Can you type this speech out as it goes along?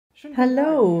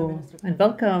Hello and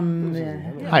welcome,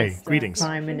 Hi, greetings.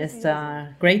 Prime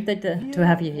Minister. Great to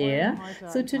have you here.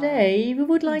 So today we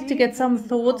would like to get some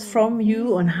thoughts from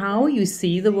you on how you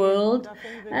see the world.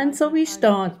 And so we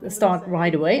start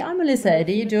right away. I'm Melissa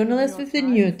Eddy, journalist with the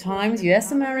New York Times,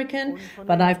 US American,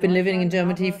 but I've been living in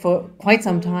Germany for quite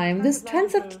some time. This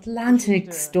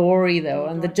transatlantic story, though,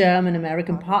 and the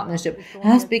German-American partnership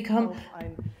has become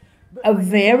a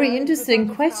very interesting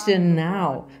question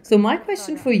now. So my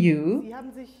question for you,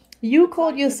 you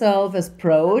call yourself as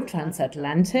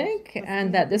pro-transatlantic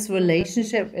and that this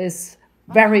relationship is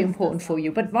very important for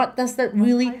you. But what does that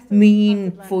really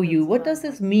mean for you? What does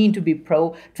this mean to be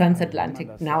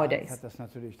pro-transatlantic nowadays?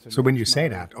 So when you say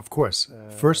that, of course,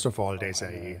 first of all, there's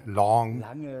a long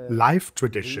life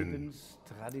tradition,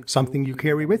 something you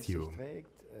carry with you.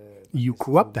 You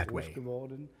grew up that way.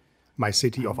 My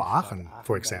city of Aachen,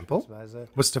 for example,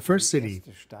 was the first city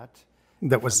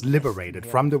that was liberated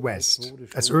from the West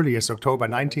as early as October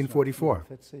 1944.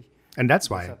 And that's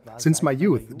why, since my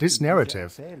youth, this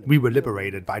narrative, we were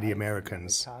liberated by the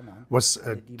Americans, was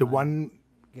the one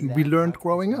we learned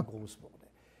growing up.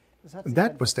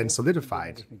 That was then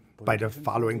solidified by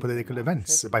following political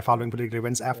events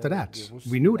after that.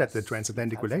 We knew that the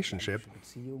transatlantic relationship,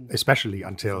 especially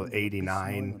until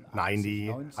 89,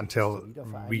 90, until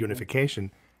reunification,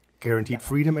 guaranteed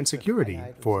freedom and security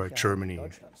for Germany.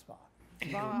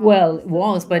 Well, it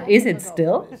was, but is it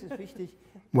still?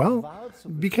 Well,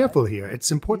 be careful here. It's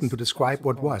important to describe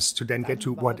what was to then get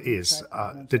to what is.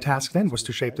 The task then was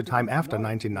to shape the time after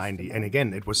 1990. And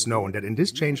again, it was known that in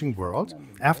this changing world,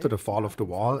 after the fall of the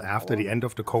wall, after the end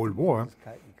of the Cold War,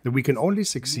 that we can only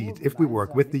succeed if we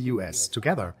work with the US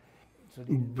together,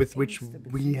 with which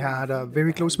we had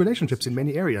very close relationships in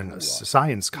many areas,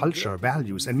 science, culture,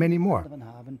 values, and many more.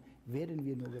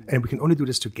 And we can only do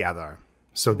this together.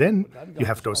 So then you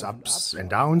have those ups and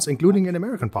downs, including in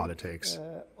American politics.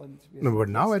 We're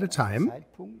now at a time,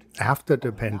 after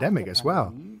the pandemic as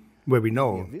well, where we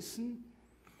know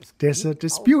there's a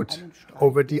dispute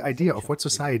over the idea of what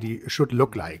society should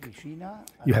look like.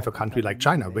 You have a country like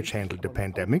China, which handled the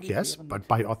pandemic, yes, but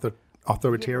by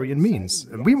authoritarian means.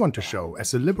 And we want to show,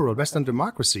 as a liberal Western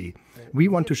democracy, we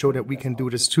want to show that we can do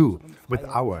this too, with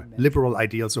our liberal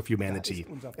ideals of humanity.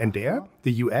 And there,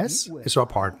 the US is our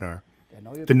partner.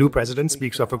 The new president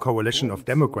speaks of a coalition of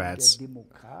Democrats,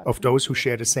 of those who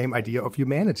share the same idea of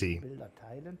humanity.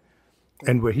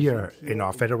 And we're here in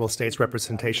our federal states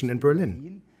representation in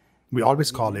Berlin. We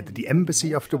always call it the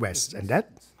Embassy of the West, and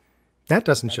that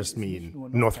doesn't just mean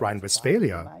North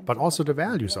Rhine-Westphalia, but also the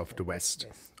values of the West,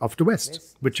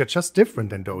 which are just different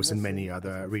than those in many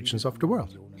other regions of the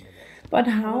world. But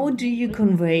how do you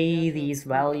convey these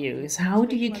values? How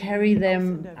do you carry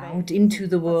them out into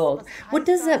the world? What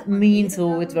does that mean?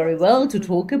 So it's very well to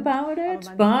talk about it,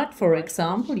 but for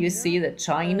example, you see that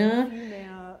China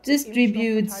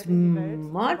distributes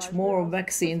much more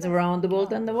vaccines around the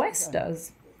world than the West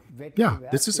does. Yeah,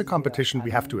 this is a competition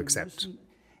we have to accept.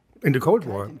 In the Cold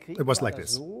War, it was like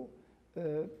this.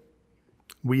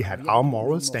 We had our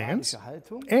moral stance,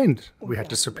 and we had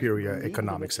the superior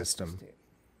economic system.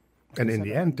 And in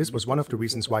the end, this was one of the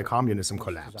reasons why communism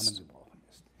collapsed.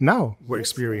 Now we're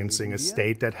experiencing a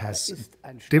state that has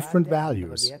different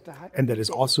values and that is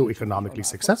also economically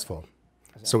successful.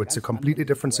 So it's a completely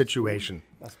different situation,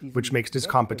 which makes this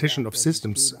competition of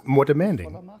systems more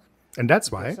demanding. And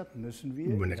that's why,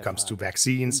 when it comes to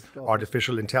vaccines,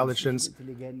 artificial intelligence,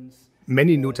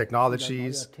 many new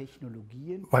technologies,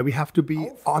 why we have to be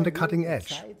on the cutting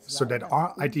edge so that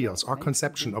our ideals, our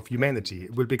conception of humanity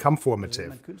will become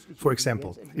formative. For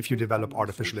example, if you develop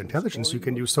artificial intelligence, you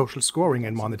can use social scoring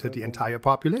and monitor the entire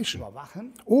population.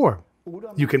 Or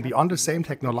you can be on the same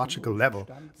technological level,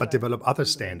 but develop other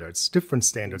standards, different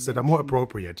standards that are more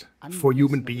appropriate for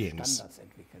human beings.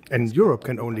 And Europe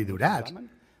can only do that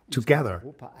together.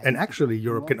 And actually,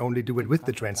 Europe can only do it with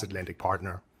the transatlantic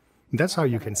partner. That's how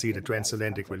you can see that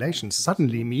transatlantic relations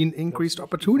suddenly mean increased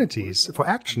opportunities for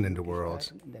action in the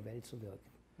world.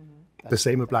 The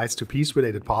same applies to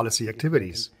peace-related policy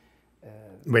activities.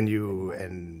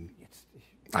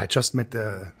 I just met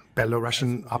the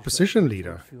Belarusian opposition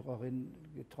leader.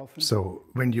 So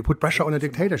when you put pressure on a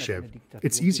dictatorship,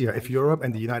 it's easier if Europe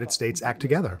and the United States act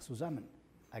together.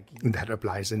 And that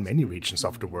applies in many regions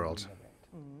of the world.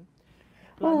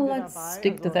 Well, let's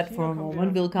stick to that for a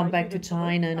moment. We'll come back to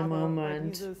China in a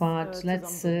moment, but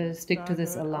let's stick to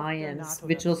this alliance,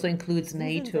 which also includes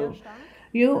NATO.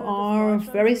 You are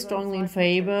very strongly in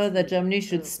favor that Germany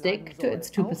should stick to its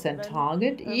 2%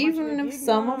 target, even if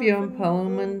some of your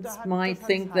opponents might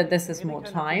think that this is more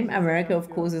time. America, of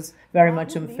course, is very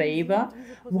much in favor.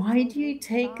 Why do you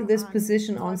take this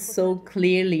position on so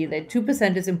clearly that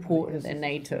 2% is important in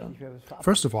NATO?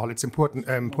 First of all, it's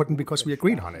important because we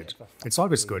agreed on it. It's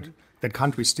always good that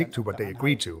countries stick to what they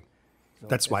agreed to.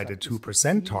 That's why the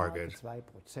 2% target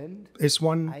is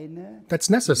one that's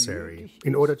necessary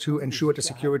in order to ensure the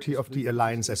security of the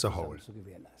alliance as a whole.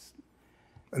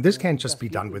 And this can't just be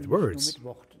done with words.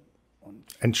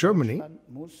 And Germany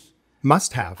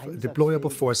must have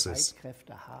deployable forces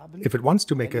if it wants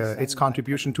to make its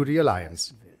contribution to the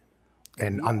alliance.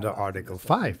 And under Article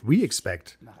 5, we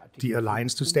expect the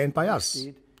alliance to stand by us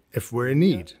if we're in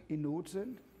need.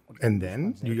 And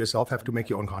then you yourself have to make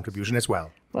your own contribution as well.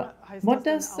 Well, would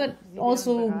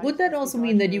that also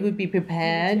mean that you would be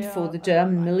prepared for the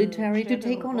German military to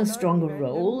take on a stronger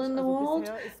role in the world?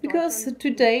 Because to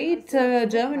date,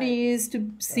 Germany is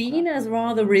seen as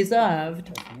rather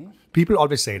reserved. People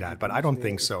always say that, but I don't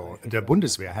think so. The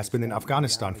Bundeswehr has been in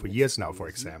Afghanistan for years now, for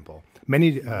example.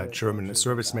 Many German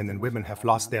servicemen and women have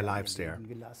lost their lives there,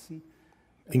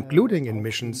 including in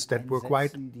missions that were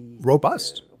quite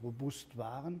robust.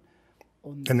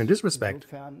 And in this respect,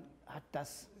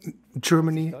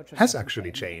 Germany has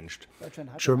actually changed.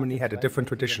 Germany had a different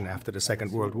tradition after the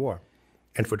Second World War.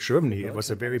 And for Germany, it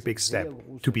was a very big step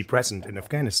to be present in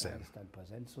Afghanistan.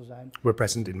 We're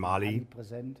present in Mali,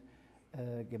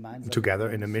 together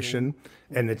in a mission,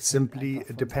 and it simply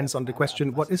depends on the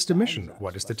question, what is the mission?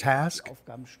 What is the task?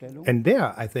 And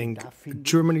there, I think,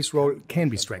 Germany's role can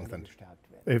be strengthened.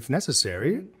 If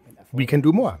necessary, we can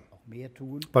do more.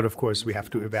 But of course, we have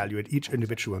to evaluate each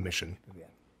individual mission.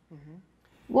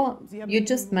 Well, you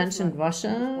just mentioned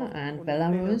Russia and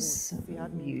Belarus.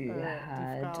 You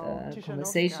had a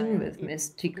conversation with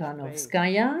Ms.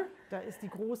 Tikhanovskaya.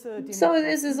 So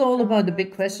this is all about the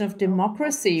big question of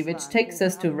democracy, which takes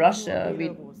us to Russia.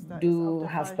 We do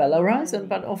have Belarus,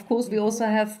 but of course we also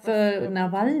have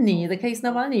Navalny, the case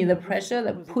Navalny, the pressure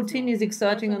that Putin is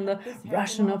exerting on the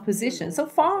Russian opposition. So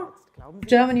far,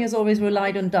 Germany has always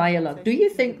relied on dialogue. Do you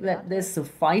think that this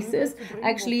suffices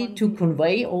actually to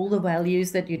convey all the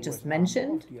values that you just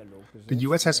mentioned? The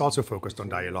US has also focused on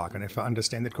dialogue, and if I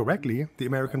understand it correctly, the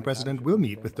American president will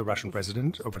meet with the Russian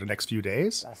president over the next few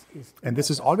days. And this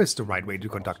is always the right way to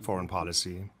conduct foreign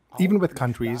policy, even with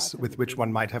countries with which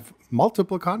one might have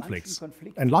multiple conflicts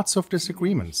and lots of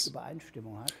disagreements.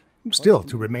 Still,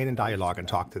 to remain in dialogue and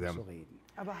talk to them.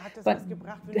 But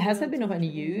has there been of any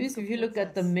use? If you look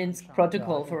at the Minsk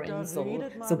Protocol, for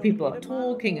instance, so people are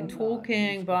talking and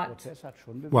talking, but...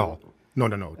 Well,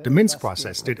 no. The Minsk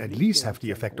process did at least have the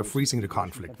effect of freezing the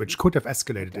conflict, which could have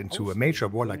escalated into a major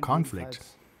warlike conflict.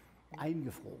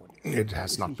 It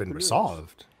has not been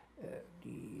resolved.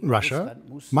 Russia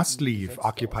must leave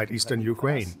occupied eastern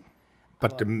Ukraine.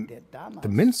 But the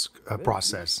Minsk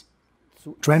process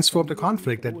transformed a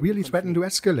conflict that really threatened to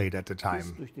escalate at the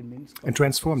time and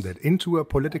transformed it into a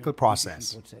political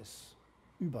process.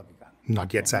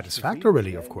 Not yet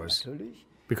satisfactorily, of course,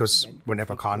 because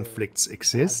whenever conflicts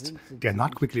exist, they're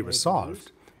not quickly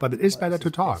resolved. But it is better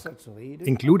to talk,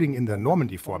 including in the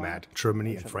Normandy format,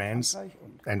 Germany and France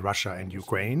and Russia and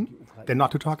Ukraine, than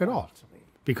not to talk at all.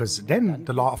 Because then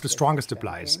the law of the strongest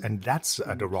applies, and that's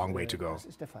the wrong way to go.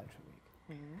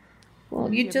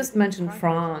 Well, you just mentioned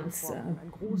France, a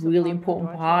really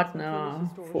important partner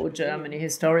for Germany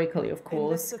historically, of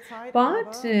course.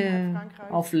 But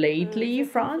of lately,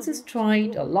 France has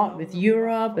tried a lot with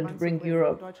Europe and to bring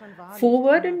Europe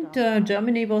forward, and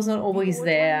Germany was not always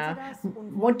there.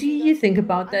 What do you think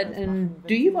about that? And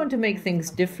do you want to make things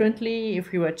differently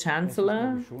if you were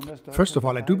chancellor? First of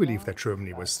all, I do believe that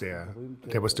Germany was there.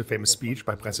 There was the famous speech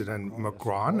by President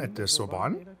Macron at the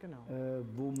Sorbonne,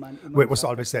 where it was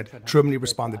always said, Germany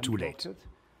responded too late.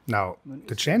 Now,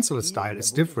 the chancellor's style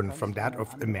is different from that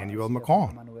of Emmanuel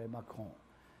Macron.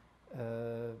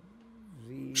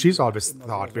 She's always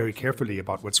thought very carefully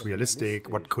about what's realistic,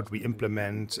 what could we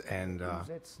implement, and a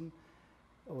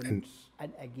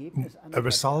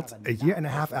result a year and a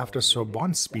half after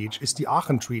Sorbonne's speech is the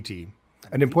Aachen Treaty,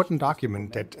 an important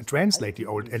document that translates the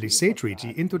old Élysée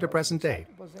Treaty into the present day,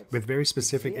 with very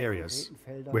specific areas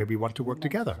where we want to work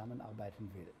together.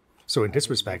 So in this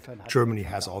respect, Germany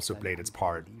has also played its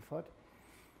part.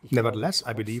 Nevertheless,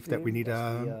 I believe that we need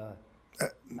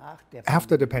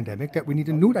after the pandemic, that we need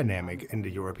a new dynamic in the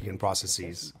European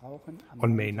processes.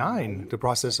 On May 9, the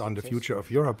process on the future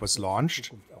of Europe was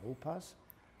launched,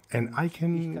 and I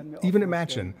can even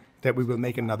imagine that we will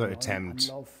make another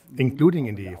attempt, including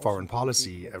in the foreign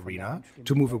policy arena,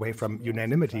 to move away from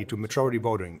unanimity to majority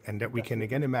voting, and that we can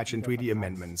again imagine treaty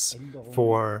amendments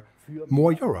for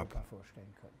more Europe.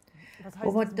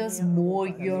 Well, what does more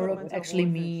Europe actually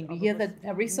mean? We hear that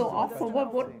every so often.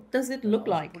 What does it look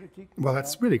like? Well,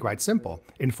 that's really quite simple.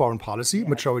 In foreign policy,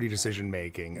 majority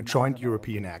decision-making, joint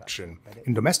European action.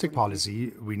 In domestic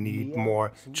policy, we need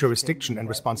more jurisdiction and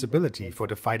responsibility for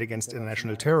the fight against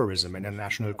international terrorism and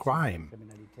international crime.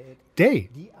 They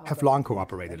have long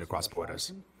cooperated across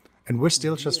borders, and we're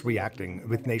still just reacting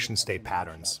with nation-state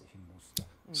patterns.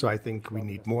 So I think we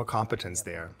need more competence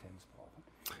there.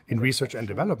 In research and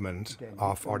development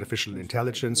of artificial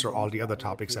intelligence or all the other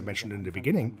topics I mentioned in the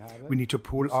beginning, we need to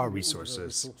pool our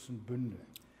resources.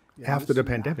 After the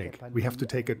pandemic, we have to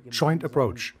take a joint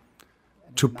approach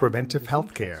to preventive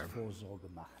health care.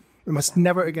 It must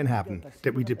never again happen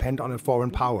that we depend on a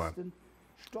foreign power.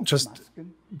 Just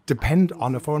depend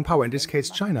on a foreign power, in this case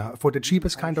China, for the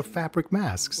cheapest kind of fabric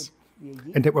masks,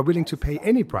 and that we're willing to pay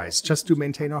any price just to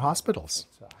maintain our hospitals.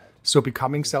 So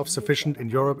becoming self-sufficient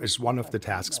in Europe is one of the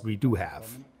tasks we do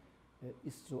have.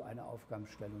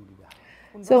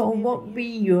 So what would be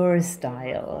your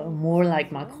style? More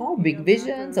like Macron, big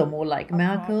visions, or more like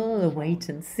Merkel, wait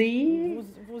and see?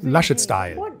 Laschet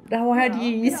style. How do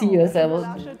you see yourself?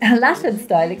 Laschet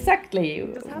style, exactly.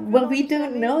 Well, we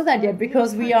don't know that yet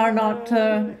because we are not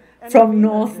from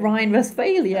North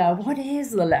Rhine-Westphalia. What is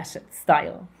the Laschet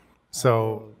style?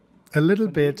 So a little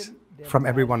bit from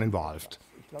everyone involved.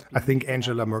 I think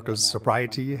Angela Merkel's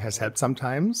sobriety has helped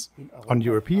sometimes. On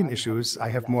European issues, I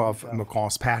have more of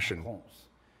Macron's passion.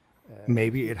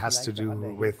 Maybe it has to do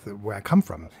with where I come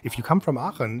from. If you come from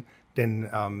Aachen,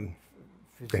 then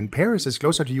Paris is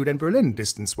closer to you than Berlin,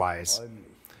 distance-wise.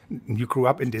 You grew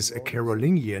up in this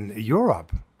Carolingian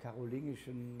Europe.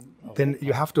 Then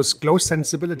you have those close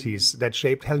sensibilities that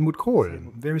shaped Helmut Kohl,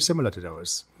 very similar to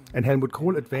those. And Helmut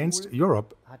Kohl advanced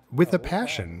Europe with a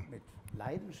passion,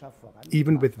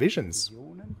 even with visions.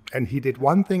 And he did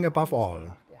one thing above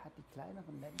all.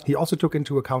 He also took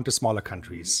into account the smaller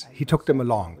countries. He took them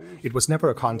along. It was never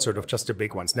a concert of just the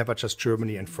big ones, never just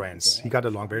Germany and France. He got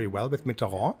along very well with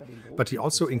Mitterrand, but he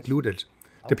also included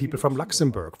the people from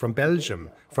Luxembourg, from Belgium,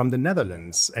 from the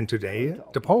Netherlands, and today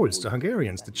the Poles, the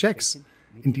Hungarians, the Czechs,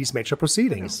 in these major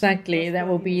proceedings. Exactly, that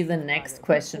will be the next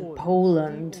question.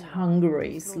 Poland,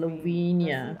 Hungary,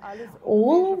 Slovenia.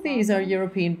 All of these are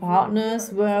European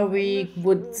partners where we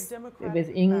would,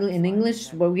 in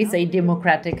English, where we say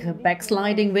democratic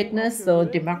backsliding witness. So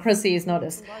democracy is not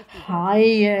as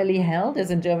highly held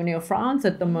as in Germany or France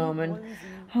at the moment.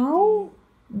 How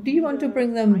do you want to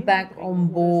bring them back on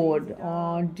board?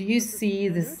 Or do you see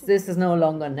this is no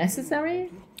longer necessary?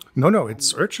 No,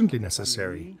 it's urgently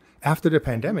necessary. After the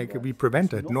pandemic, we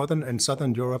prevented Northern and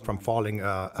Southern Europe from falling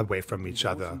away from each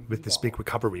other with this big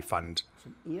recovery fund.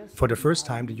 For the first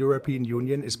time, the European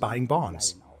Union is buying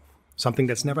bonds, something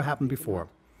that's never happened before.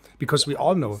 Because we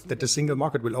all know that the single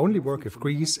market will only work if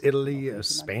Greece, Italy,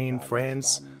 Spain,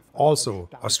 France also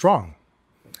are strong.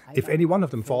 If any one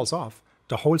of them falls off,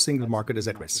 the whole single market is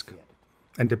at risk.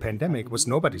 And the pandemic was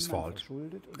nobody's fault.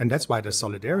 And that's why the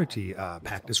Solidarity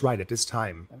Pact is right at this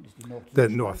time. The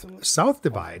North-South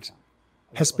divide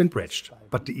has been bridged,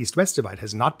 but the East-West divide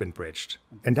has not been bridged.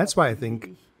 And that's why I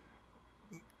think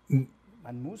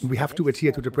we have to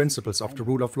adhere to the principles of the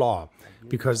rule of law,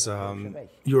 because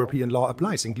European law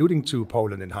applies, including to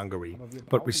Poland and Hungary.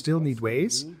 But we still need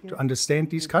ways to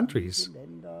understand these countries,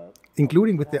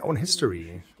 including with their own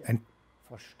history,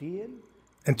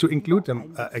 and to include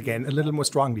them, again, a little more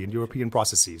strongly in European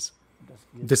processes.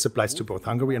 This applies to both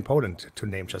Hungary and Poland, to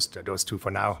name just those two for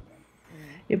now.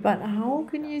 Yeah, but how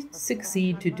can you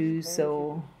succeed to do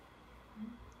so?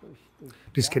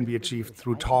 This can be achieved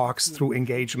through talks, through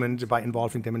engagement, by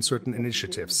involving them in certain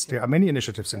initiatives. There are many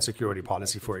initiatives in security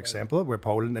policy, for example, where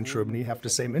Poland and Germany have the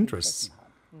same interests,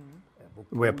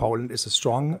 where Poland is a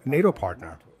strong NATO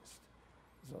partner.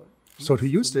 So to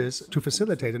use this to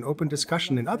facilitate an open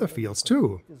discussion in other fields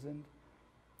too,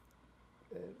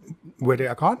 where there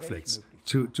are conflicts,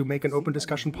 to make an open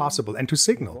discussion possible and to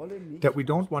signal that we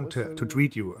don't want to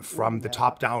treat you from the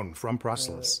top down, from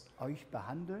Brussels.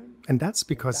 And that's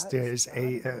because there is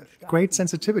a great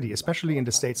sensitivity, especially in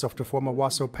the states of the former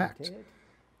Warsaw Pact,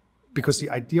 because the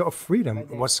idea of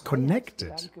freedom was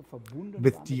connected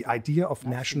with the idea of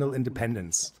national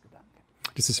independence.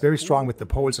 This is very strong with the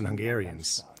Poles and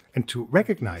Hungarians. And to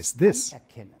recognize this,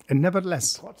 and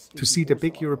nevertheless to see the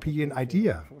big European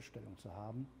idea,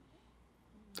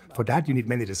 For that, you need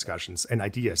many discussions and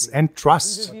ideas and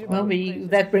trust. Well,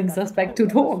 that brings us back to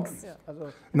talks.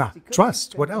 Now,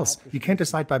 trust. What else? You can't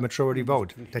decide by majority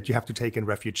vote that you have to take in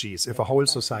refugees if a whole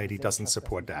society doesn't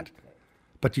support that.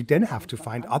 But you then have to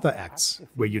find other acts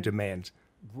where you demand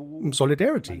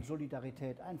solidarity.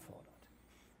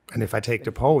 And if I take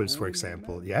the Poles, for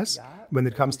example, yes, when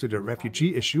it comes to the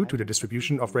refugee issue, to the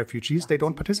distribution of refugees, they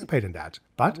don't participate in that.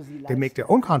 But they make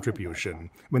their own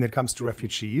contribution when it comes to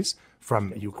refugees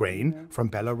from Ukraine, from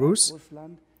Belarus.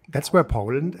 That's where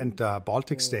Poland and the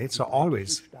Baltic states are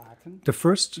always the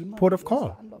first port of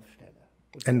call.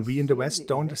 And we in the West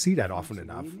don't see that often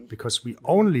enough, because we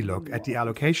only look at the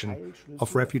allocation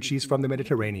of refugees from the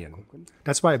Mediterranean.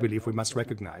 That's why I believe we must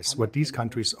recognize what these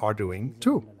countries are doing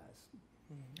too.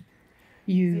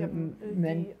 You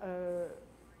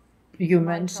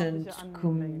mentioned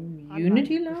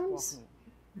community loans.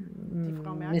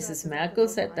 Mrs. Merkel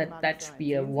said that that should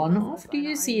be a one-off. Do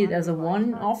you see it as a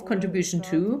one-off contribution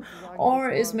too?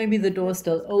 Or is maybe the door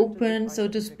still open, so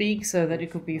to speak, so that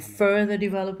it could be further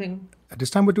developing? At this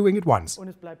time, we're doing it once.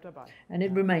 And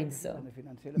it remains so.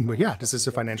 Yeah, this is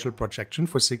a financial projection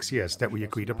for 6 years that we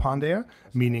agreed upon there,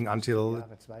 meaning until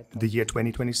the year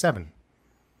 2027.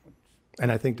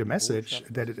 And I think the message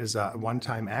that it is a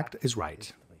one-time act is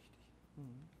right.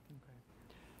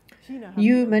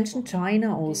 You mentioned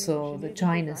China also. The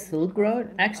China Silk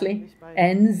Road actually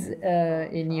ends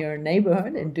in your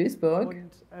neighborhood in Duisburg.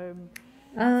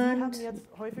 And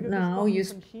now you've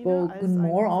spoken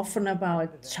more often about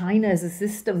China as a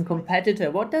system competitor.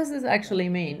 What does this actually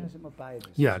mean?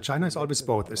 Yeah, China is always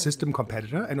both a system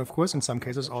competitor and, of course, in some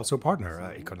cases also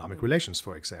partner, economic relations,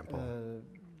 for example.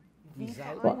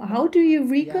 Well, how do you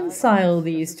reconcile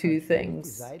these two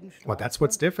things? Well, that's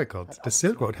what's difficult. The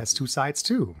Silk Road has two sides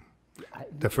too.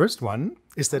 The first one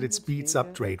is that it speeds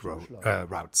up trade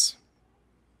routes.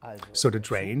 So the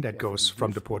train that goes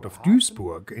from the port of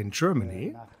Duisburg in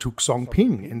Germany to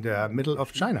Xongping in the middle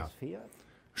of China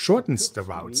shortens the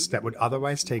routes that would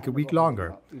otherwise take a week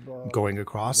longer, going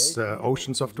across the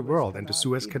oceans of the world and the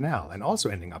Suez Canal and also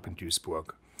ending up in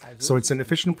Duisburg. So it's an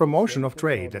efficient promotion of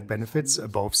trade that benefits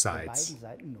both sides.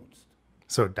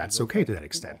 So that's okay to that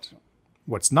extent.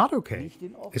 What's not okay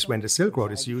is when the Silk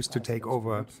Road is used to take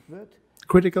over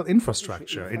critical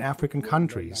infrastructure in African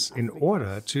countries in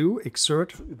order to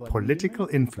exert political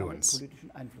influence.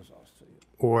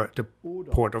 Or the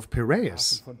port of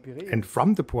Piraeus, and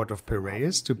from the port of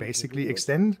Piraeus to basically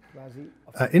extend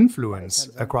influence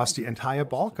across the entire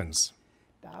Balkans.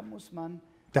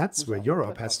 That's where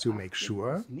Europe has to make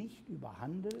sure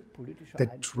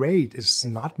that trade is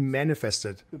not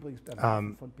manifested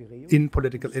in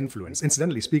political influence.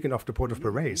 Incidentally, speaking of the port of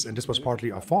Piraeus, and this was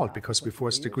partly our fault because we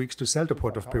forced the Greeks to sell the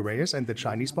port of Piraeus and the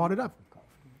Chinese bought it up.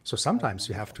 So sometimes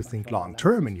you have to think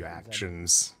long-term in your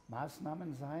actions.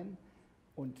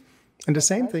 And the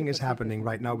same thing is happening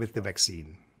right now with the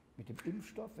vaccine.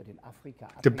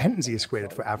 Dependency is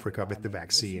created for Africa with the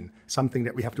vaccine, something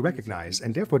that we have to recognize,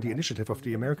 and therefore the initiative of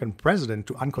the American president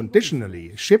to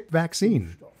unconditionally ship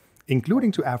vaccine,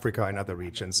 including to Africa and other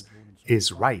regions,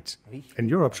 is right, and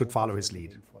Europe should follow his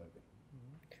lead.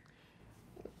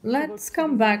 Let's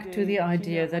come back to the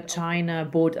idea that China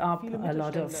bought up a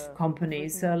lot of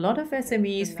companies. A lot of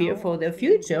SMEs fear for their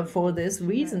future for this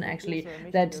reason, actually,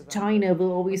 that China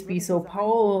will always be so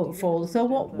powerful. So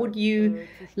what would you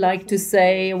like to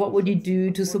say? What would you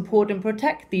do to support and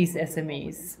protect these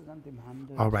SMEs?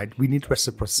 All right, we need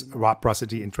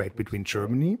reciprocity in trade between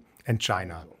Germany and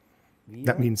China.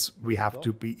 That means we have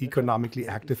to be economically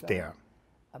active there.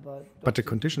 But the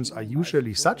conditions are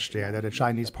usually such there that a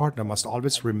Chinese partner must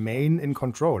always remain in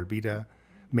control, be the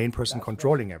main person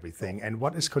controlling everything. And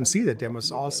what is conceded there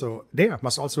must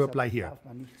also apply here,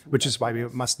 which is why we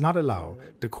must not allow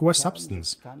the core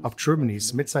substance of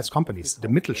Germany's mid-sized companies, the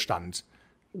Mittelstand,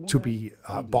 to be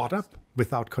bought up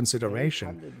without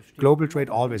consideration. Global trade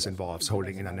always involves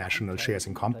holding international shares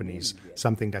in companies,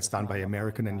 something that's done by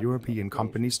American and European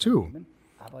companies too.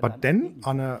 But then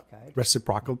on a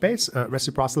reciprocal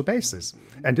basis.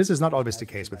 And this is not always the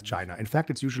case with China. In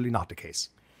fact, it's usually not the case.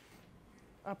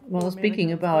 Well,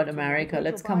 speaking about America,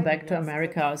 let's come back to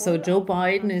America. So Joe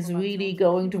Biden is really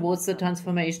going towards the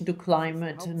transformation to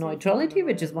climate neutrality,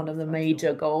 which is one of the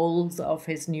major goals of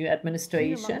his new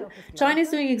administration. China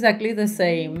is doing exactly the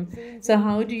same. So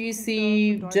how do you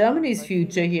see Germany's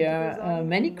future here?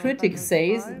 Many critics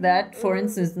say that, for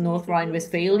instance, North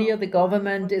Rhine-Westphalia, the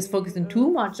government is focusing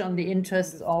too much on the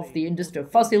interests of the industry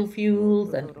of fossil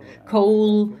fuels and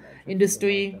coal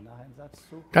industry.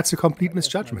 That's a complete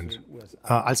misjudgment.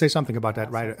 I'll say something about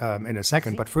that right in a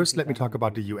second, but first let me talk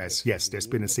about the US. Yes, there's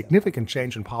been a significant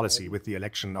change in policy with the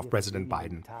election of President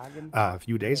Biden. A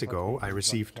few days ago, I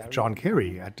received John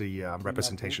Kerry at the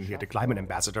representation here, the climate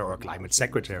ambassador or climate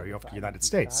secretary of the United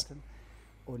States.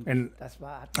 And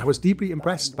I was deeply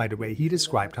impressed by the way he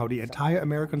described how the entire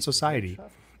American society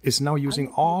is now using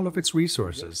all of its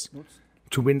resources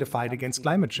to win the fight against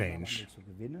climate change.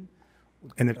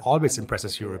 And it always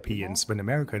impresses Europeans when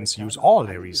Americans use all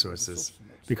their resources,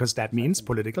 because that means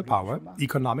political power,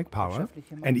 economic power,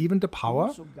 and even the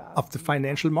power of the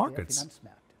financial markets.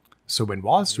 So when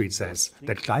Wall Street says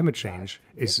that climate change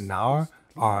is now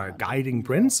our guiding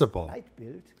principle,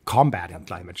 combating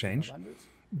climate change,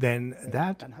 then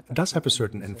that does have a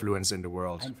certain influence in the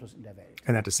world.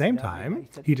 And at the same time,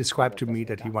 he described to me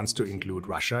that he wants to include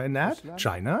Russia in that,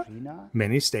 China,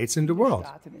 many states in the world.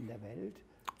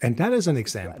 And that is an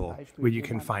example where you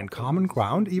can find common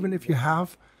ground even if you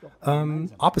have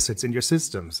opposites in your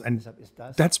systems. And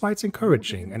that's why it's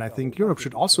encouraging. And I think Europe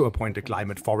should also appoint a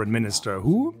climate foreign minister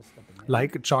who,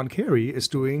 like John Kerry is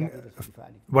doing,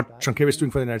 what John Kerry is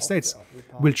doing for the United States,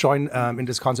 will join in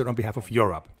this concert on behalf of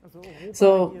Europe.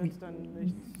 So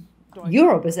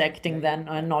Europe is acting then,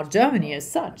 and not Germany as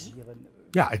such.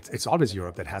 Yeah, it's always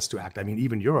Europe that has to act. I mean,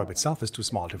 even Europe itself is too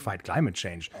small to fight climate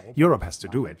change. Europe has to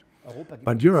do it.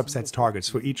 But Europe sets targets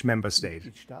for each member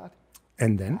state.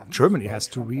 And then Germany has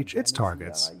to reach its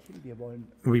targets.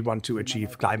 We want to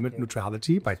achieve climate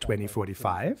neutrality by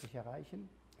 2045.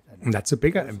 And that's a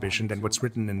bigger ambition than what's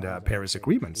written in the Paris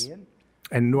agreements.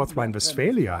 And North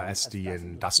Rhine-Westphalia, as the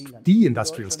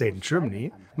industrial state in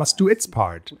Germany, must do its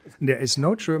part. There is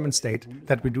no German state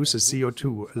that reduces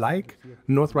CO2 like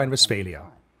North Rhine-Westphalia,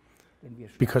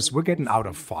 because we're getting out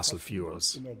of fossil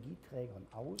fuels.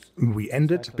 We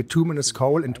ended bituminous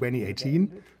coal in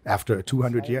 2018 after a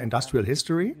 200-year industrial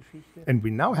history, and we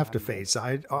now have to phase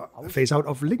out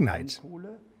of lignite.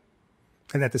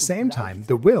 And at the same time,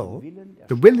 the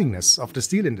willingness of the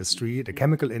steel industry, the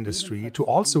chemical industry, to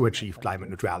also achieve climate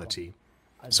neutrality.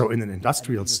 So in an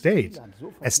industrial state,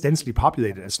 as densely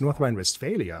populated as North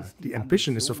Rhine-Westphalia, the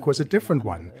ambition is of course a different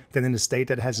one than in a state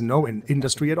that has no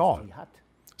industry at all.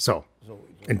 So,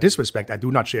 in this respect, I do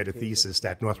not share the thesis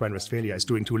that North Rhine-Westphalia is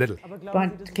doing too little.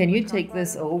 But can you take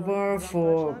this over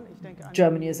for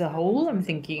Germany as a whole? I'm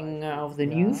thinking of the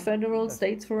new federal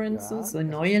states, for instance, the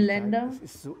neue Länder.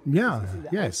 Yeah,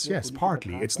 yes,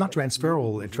 partly. It's not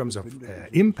transferable in terms of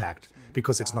impact,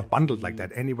 because it's not bundled like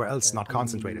that anywhere else, not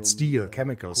concentrated. Steel,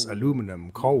 chemicals,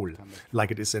 aluminum, coal,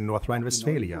 like it is in North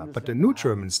Rhine-Westphalia. But the new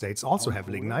German states also have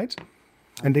lignite.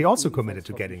 And they also committed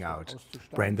to getting out.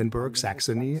 Brandenburg,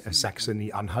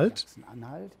 Saxony-Anhalt.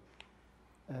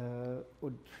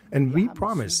 And we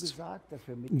promised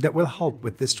that we'll help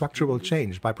with this structural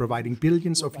change by providing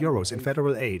billions of euros in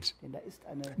federal aid,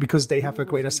 because they have a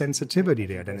greater sensitivity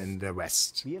there than in the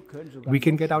West. We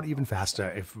can get out even faster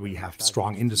if we have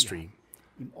strong industry.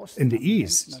 In the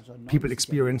East, people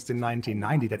experienced in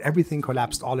 1990 that everything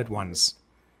collapsed all at once.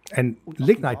 And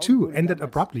lignite, too, ended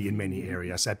abruptly in many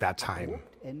areas at that time.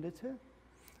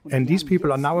 And these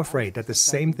people are now afraid that the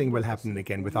same thing will happen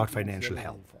again without financial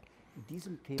help.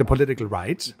 The political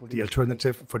right, the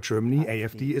alternative for Germany,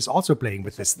 AfD, is also playing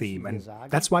with this theme. And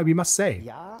that's why we must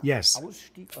say, yes,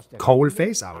 coal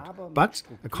phase out, but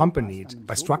accompanied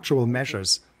by structural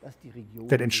measures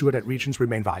that ensure that regions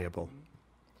remain viable.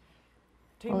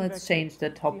 Well, let's change the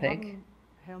topic.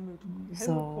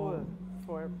 So,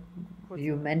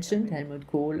 you mentioned Helmut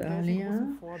Kohl earlier,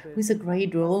 who's a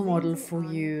great role model for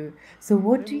you. So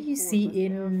what do you see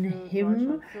in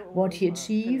him, what he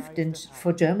achieved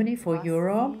for Germany, for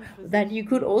Europe, that you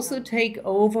could also take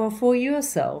over for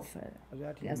yourself,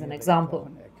 as an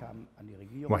example?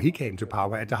 Well, he came to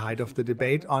power at the height of the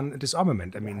debate on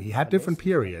disarmament. I mean, he had different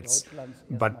periods,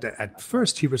 but at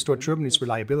first he restored Germany's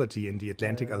reliability in the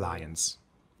Atlantic Alliance.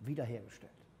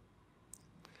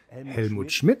 Helmut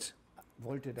Schmidt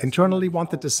internally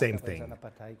wanted the same thing,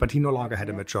 but he no longer had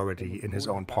a majority in his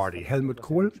own party. Helmut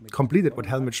Kohl completed what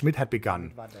Helmut Schmidt had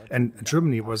begun, and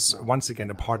Germany was once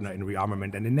again a partner in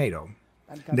rearmament and in NATO.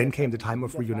 And then came the time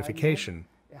of reunification.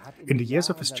 In the years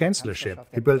of his chancellorship,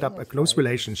 he built up a close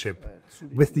relationship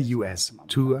with the US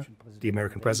to the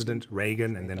American president,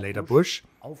 Reagan, and then later Bush.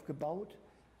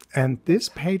 And this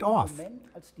paid off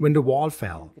when the wall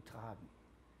fell,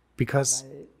 because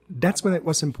that's when it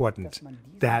was important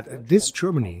that this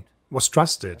Germany was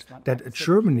trusted, that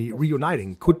Germany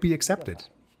reuniting could be accepted.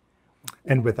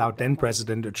 And without then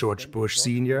President George Bush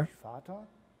Sr.,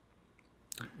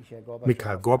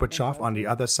 Mikhail Gorbachev on the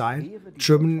other side,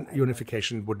 German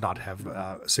unification would not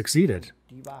have succeeded.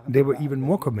 They were even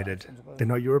more committed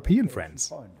than our European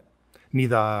friends.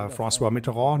 Neither Francois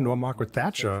Mitterrand nor Margaret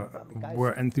Thatcher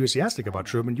were enthusiastic about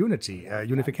German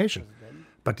unification.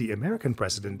 But the American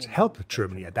president helped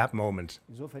Germany at that moment.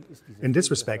 In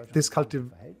this respect, this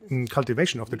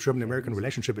cultivation of the German-American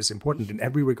relationship is important in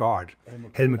every regard.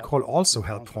 Helmut Kohl also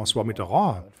helped Francois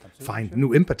Mitterrand find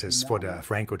new impetus for the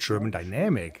Franco-German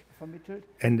dynamic.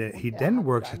 And he then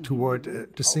worked toward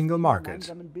the single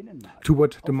market,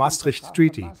 toward the Maastricht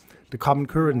Treaty, the common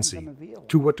currency,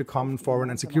 toward the common foreign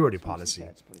and security policy.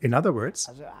 In other words,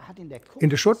 in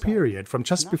the short period from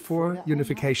just before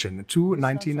unification to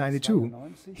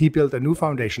 1992, he built a new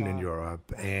foundation in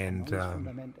Europe. And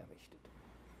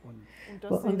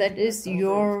well, and that is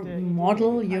your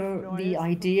model, the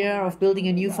idea of building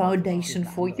a new foundation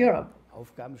for Europe.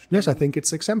 yes, I think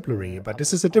it's exemplary, but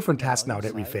this is a different task now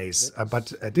that we face.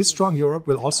 But this strong Europe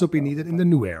will also be needed in the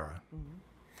new era.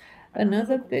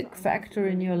 Another big factor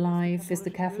in your life is the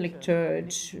Catholic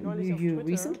Church. You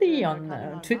recently, on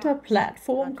a Twitter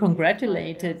platform,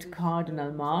 congratulated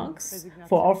Cardinal Marx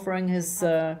for offering his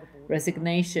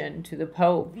resignation to the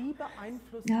Pope.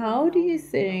 How do you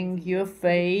think your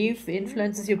faith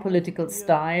influences your political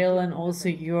style and also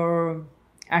your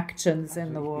actions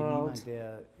in the world?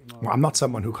 Well, I'm not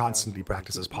someone who constantly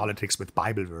practices politics with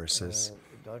Bible verses.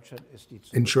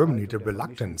 In Germany, the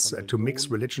reluctance to mix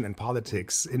religion and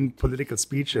politics in political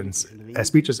speeches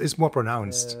is more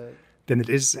pronounced than it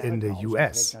is in the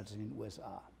US.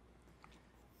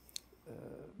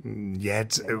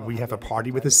 Yet we have a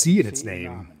party with a C in its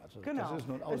name.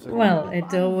 Well,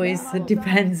 it always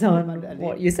depends on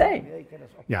what you say.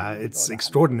 Yeah, it's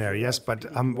extraordinary, yes, but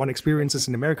one experiences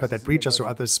in America that preachers or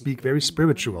others speak very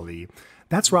spiritually.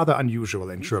 That's rather unusual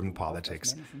in German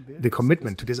politics. The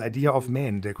commitment to this idea of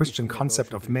man, the Christian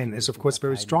concept of man, is of course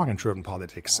very strong in German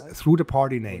politics, through the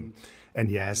party name. And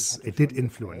yes, it did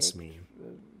influence me.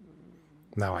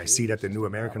 Now I see that the new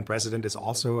American president is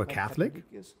also a Catholic.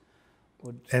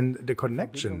 And the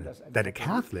connection that a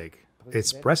Catholic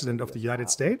is President of the United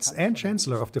States and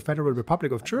Chancellor of the Federal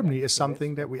Republic of Germany is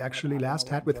something that we actually last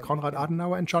had with Konrad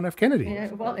Adenauer and John F. Kennedy.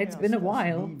 Yeah, well, it's been a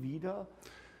while.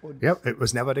 Yeah, it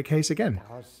was never the case again.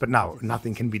 But now,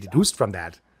 nothing can be deduced from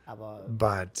that.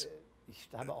 But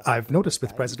I've noticed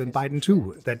with President Biden,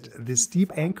 too, that this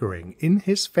deep anchoring in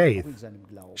his faith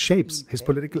shapes his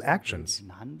political actions.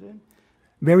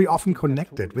 Very often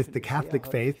connected with the Catholic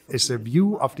faith is a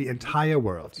view of the entire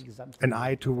world, an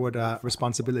eye toward a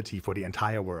responsibility for the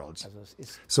entire world.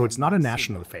 So it's not a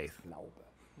national faith,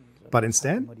 but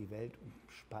instead,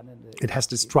 it has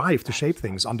this drive to shape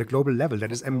things on the global level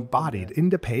that is embodied in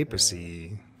the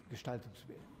papacy.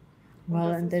 Well,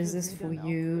 and this is for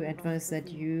you advice that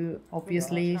you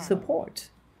obviously support.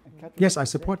 Yes, I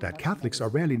support that. Catholics are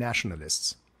rarely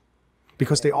nationalists,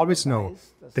 because they always know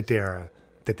that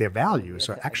their values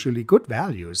are actually good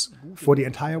values for the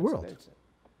entire world.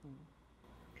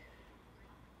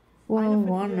 Well,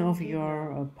 one of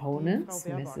your opponents,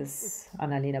 Mrs.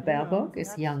 Annalena Baerbock,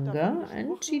 is younger,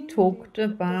 and she talked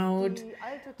about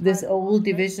this old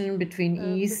division between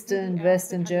East and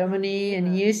West in Germany,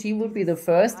 and here she would be the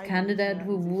first candidate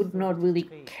who would not really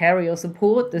carry or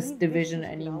support this division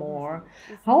anymore.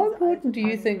 How important do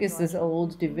you think is this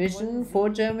old division for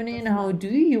Germany, and how do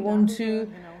you want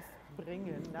to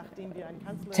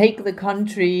take the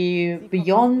country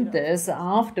beyond this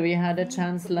after we had a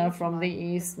chancellor from the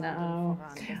East now?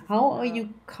 How are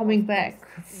you coming back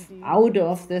out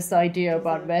of this idea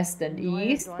about West and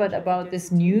East, but about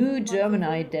this new German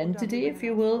identity, if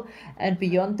you will, and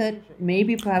beyond that,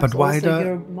 maybe perhaps also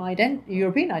your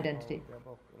European identity?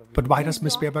 But why does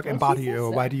Ms. Baerbock embody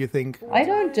you? Why do you think? I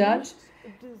don't judge.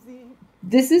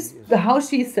 This is how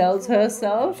she sells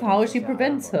herself, how she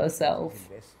prevents herself.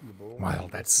 Well,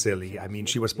 that's silly. I mean,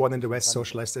 she was born in the West,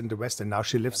 socialized in the West, and now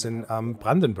she lives in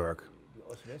Brandenburg.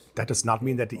 That does not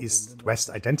mean that the East-West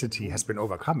identity has been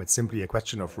overcome. It's simply a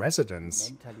question of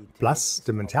residence. Plus,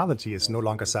 the mentality is no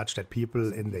longer such that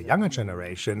people in the younger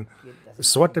generation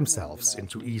sort themselves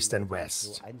into East and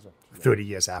West 30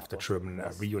 years after German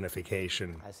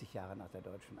reunification.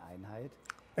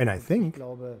 And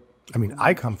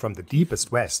I come from the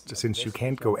deepest West, since you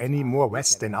can't go any more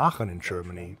west than Aachen in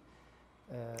Germany.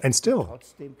 And still,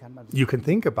 you can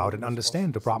think about and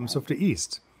understand the problems of the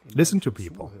East. Listen to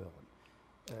people.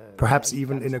 Perhaps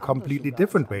even in a completely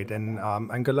different way than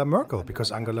Angela Merkel,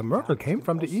 because Angela Merkel came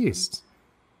from the East.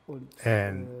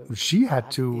 And she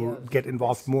had to get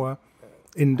involved more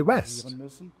in the West.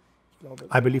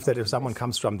 I believe that if someone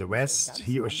comes from the West,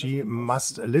 he or she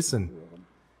must listen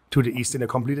to the East in a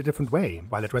completely different way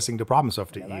while addressing the problems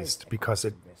of the East, because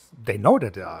they know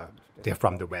that they're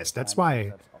from the West. That's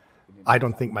why I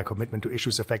don't think my commitment to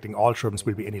issues affecting all Germans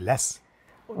will be any less.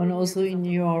 And also in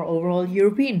your overall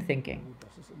European thinking.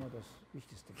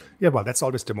 Yeah, well, that's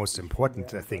always the most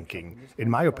important thinking. In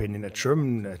my opinion, a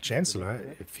German chancellor,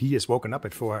 if he is woken up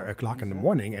at 4 o'clock in the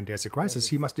morning and there's a crisis,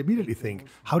 he must immediately think,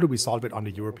 how do we solve it on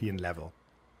the European level?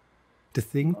 The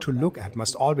thing to look at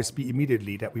must always be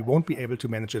immediately that we won't be able to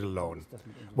manage it alone.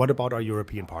 What about our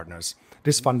European partners?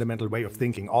 This fundamental way of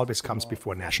thinking always comes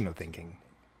before national thinking.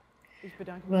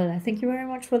 Well, thank you very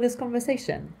much for this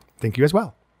conversation. Thank you as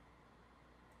well.